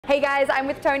Hey guys, I'm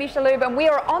with Tony Shalhoub and we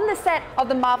are on the set of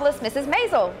The Marvelous Mrs.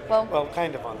 Maisel. Well,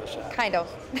 kind of on the set. Kind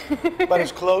of. But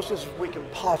as close as we can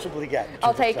possibly get.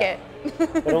 I'll take it.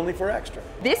 But only for extra.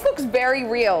 This looks very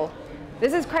real.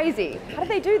 This is crazy. How do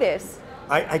they do this?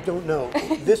 I don't know.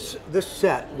 This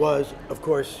set was, of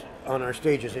course, on our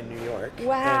stages in New York.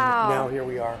 Wow. And now here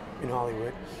we are in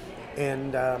Hollywood.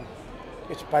 And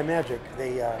it's by magic.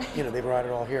 They, they brought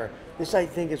it all here. This, I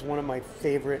think, is one of my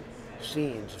favorite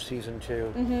scenes of season 2.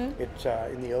 Mm-hmm. It's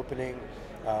in the opening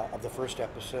of the first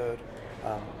episode.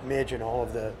 Midge and all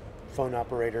of the phone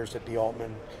operators at the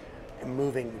Altman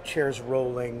moving, chairs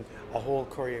rolling, a whole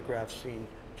choreographed scene.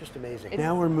 Just amazing.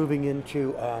 Now we're moving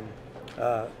into,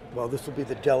 well, this will be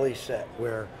the deli set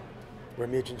where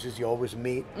Midge and Susie always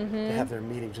meet to have their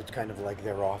meetings. It's kind of like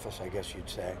their office, I guess you'd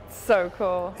say. So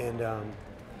cool. And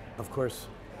of course,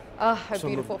 a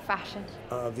beautiful fashion.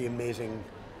 The amazing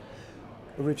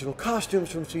original costumes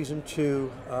from season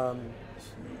 2.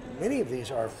 Many of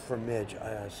these are for Midge.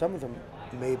 Some of them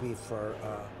may be for,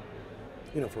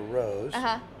 for Rose.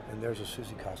 And there's a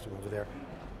Susie costume over there.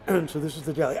 And so this is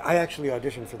the deli. I actually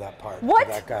auditioned for that part. What?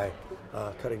 For that guy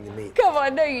cutting the meat. Come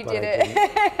on, no, you didn't. No,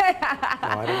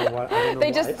 I don't know what.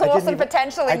 They just saw some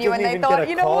potential in you, and they thought,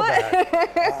 you know what?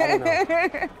 I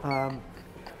don't know.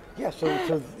 Yeah.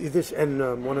 So this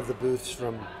and one of the booths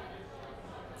from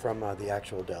the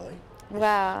actual deli.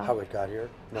 Wow. How it got here,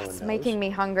 no one knows. It's making me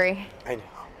hungry. I know.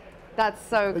 That's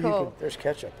so cool. There's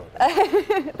ketchup on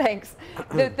it. Thanks.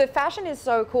 The fashion is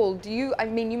so cool. I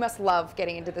mean, you must love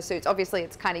getting into the suits. Obviously,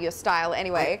 it's kind of your style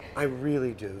anyway. I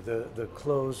really do. The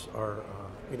clothes are,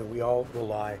 we all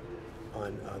rely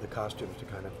on the costumes to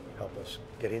kind of help us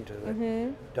get into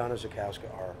it. Donna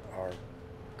Zakowska, our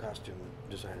costume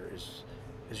designer,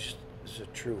 is a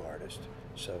true artist.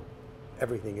 So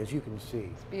everything, as you can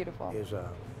see, it's beautiful. Is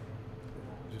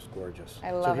just gorgeous.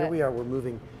 I love it. So here we are. We're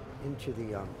moving into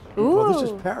the. Well, this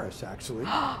is Paris, actually.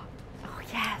 Oh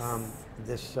yes.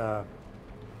 These are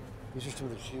some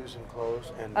of the shoes and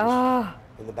clothes, and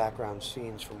in the background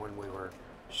scenes from when we were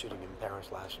shooting in Paris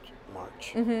last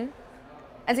March. And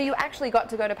so you actually got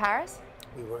to go to Paris?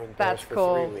 We were in That's Paris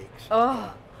cool. for 3 weeks.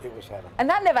 Oh. It was heaven. And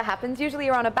that never happens. Usually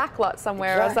you're on a backlot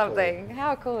somewhere or something.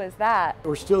 How cool is that?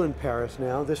 We're still in Paris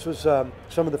now. This was some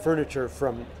of the furniture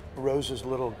from Rose's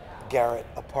little garret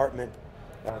apartment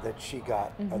that she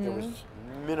got. There was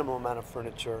minimal amount of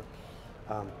furniture.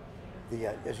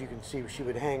 As you can see, she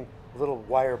would hang a little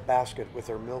wire basket with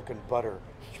her milk and butter.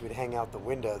 She would hang out the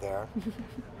window there.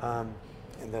 And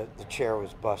the chair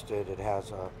was busted. It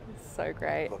has so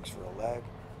great. Hooks for a leg.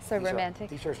 So romantic.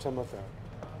 These are some of the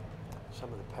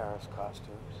Paris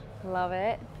costumes. Love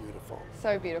it. Beautiful.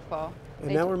 So beautiful.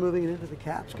 And now we're moving into the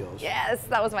Catskills. Yes,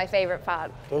 that was my favorite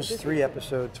part. Those 3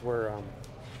 episodes were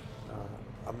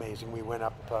amazing. We went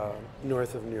up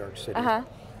north of New York City,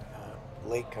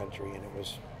 Lake Country, and it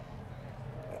was,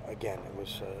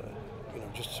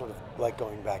 just sort of like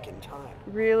going back in time.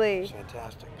 Really? It was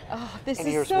fantastic. Oh, this and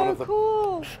is here's so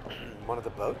cool. One of the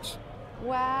boats.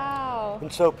 Wow.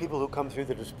 And so people who come through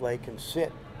the display can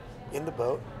sit in the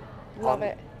boat. Love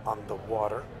it. On the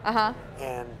water.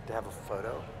 And have a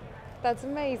photo. That's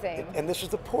amazing. And this is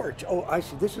the porch. Oh, I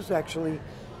see. This is actually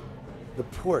the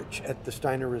porch at the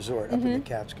Steiner Resort up in the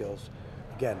Catskills.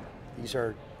 Again, these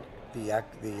are the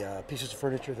pieces of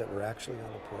furniture that were actually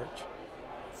on the porch.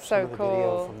 So Some of the cool.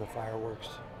 video from the fireworks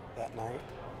that night.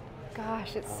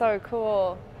 Gosh, it's so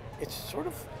cool. It sort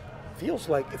of feels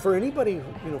like, for anybody,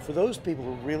 for those people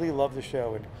who really love the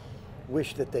show and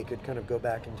wish that they could kind of go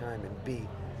back in time and be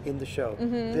in the show,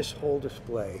 this whole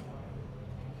display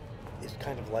is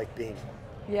kind of like being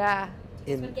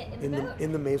in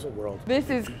the Maisel world. This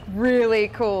is really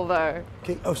cool though.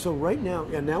 Okay, so right now,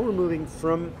 now we're moving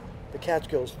from the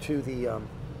Catskills to the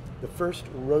first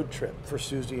road trip for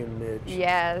Susie and Midge.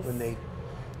 Yes. When they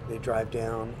drive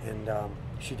down and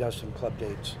she does some club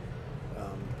dates.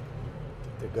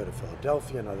 They go to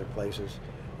Philadelphia and other places,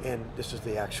 and this is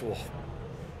the actual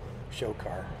show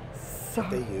car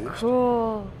that they used.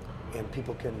 Cool. And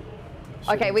people can.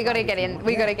 Okay, we got to get in.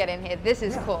 We got to get in here. This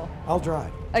is cool. I'll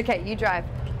drive. Okay, you drive.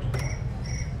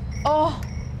 Oh,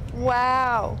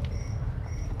 wow.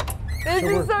 This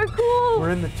is so cool. We're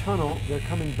in the tunnel. They're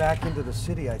coming back into the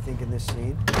city, I think, in this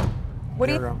scene. What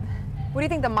do you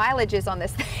think the mileage is on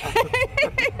this thing?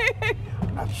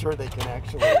 I'm not sure they can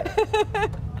actually.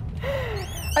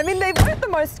 I mean, they've got the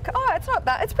most. Oh, it's not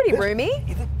bad. It's pretty roomy.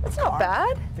 It's not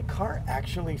bad. The car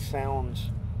actually sounds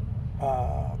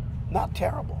not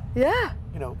terrible. Yeah.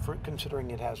 For considering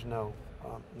it has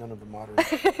none of the modern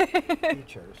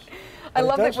features. I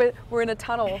love that we're in a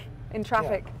tunnel in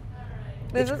traffic.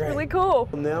 This is really cool.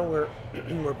 Now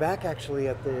we're back actually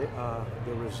at the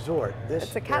resort. This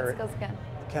It's the Catskills again.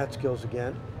 The Catskills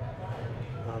again.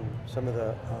 Some of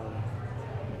the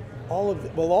all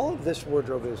of this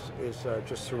wardrobe is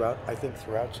just throughout. I think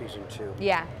throughout season 2.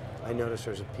 Yeah. I noticed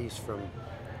there's a piece from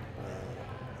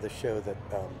the show that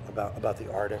about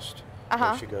the artist.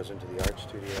 Where she goes into the art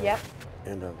studio. Yep.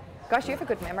 And gosh, you have a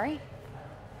good memory.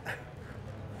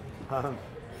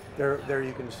 there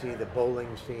you can see the bowling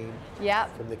scene.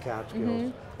 Yep. From the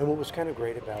Catskills. And what was kind of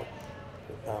great about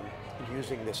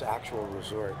using this actual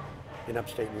resort in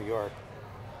upstate New York,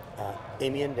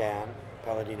 Amy and Dan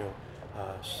Palladino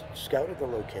scouted the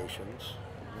locations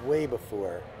way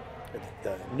before,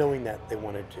 knowing that they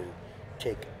wanted to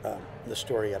take the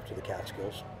story up to the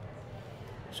Catskills.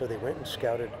 So they went and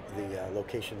scouted the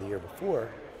location the year before,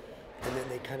 and then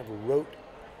they kind of wrote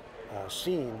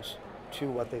scenes to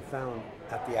what they found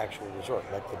at the actual resort,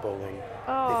 like the bowling.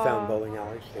 Oh. They found bowling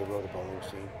alleys. They wrote a bowling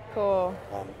scene. Cool.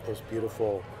 Those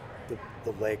beautiful,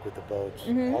 the lake with the boats.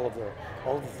 All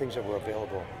of the things that were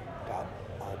available got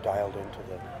dialed into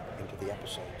the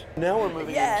episodes. Now we're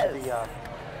moving into the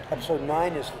episode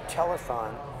 9 is the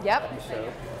telethon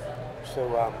episode.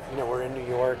 So we're in New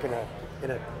York in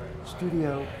a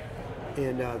studio,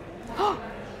 and oh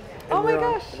my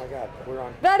gosh! Oh my God, we're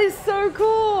on. That is so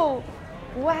cool!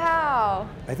 Wow!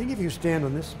 I think if you stand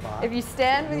on this spot, if you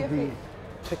stand with your you'll be feet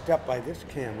picked up by this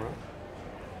camera.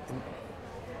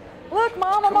 Look,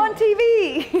 Mom, I'm on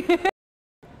TV!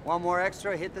 Want more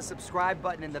extra? Hit the subscribe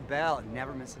button and the bell and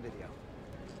never miss a video.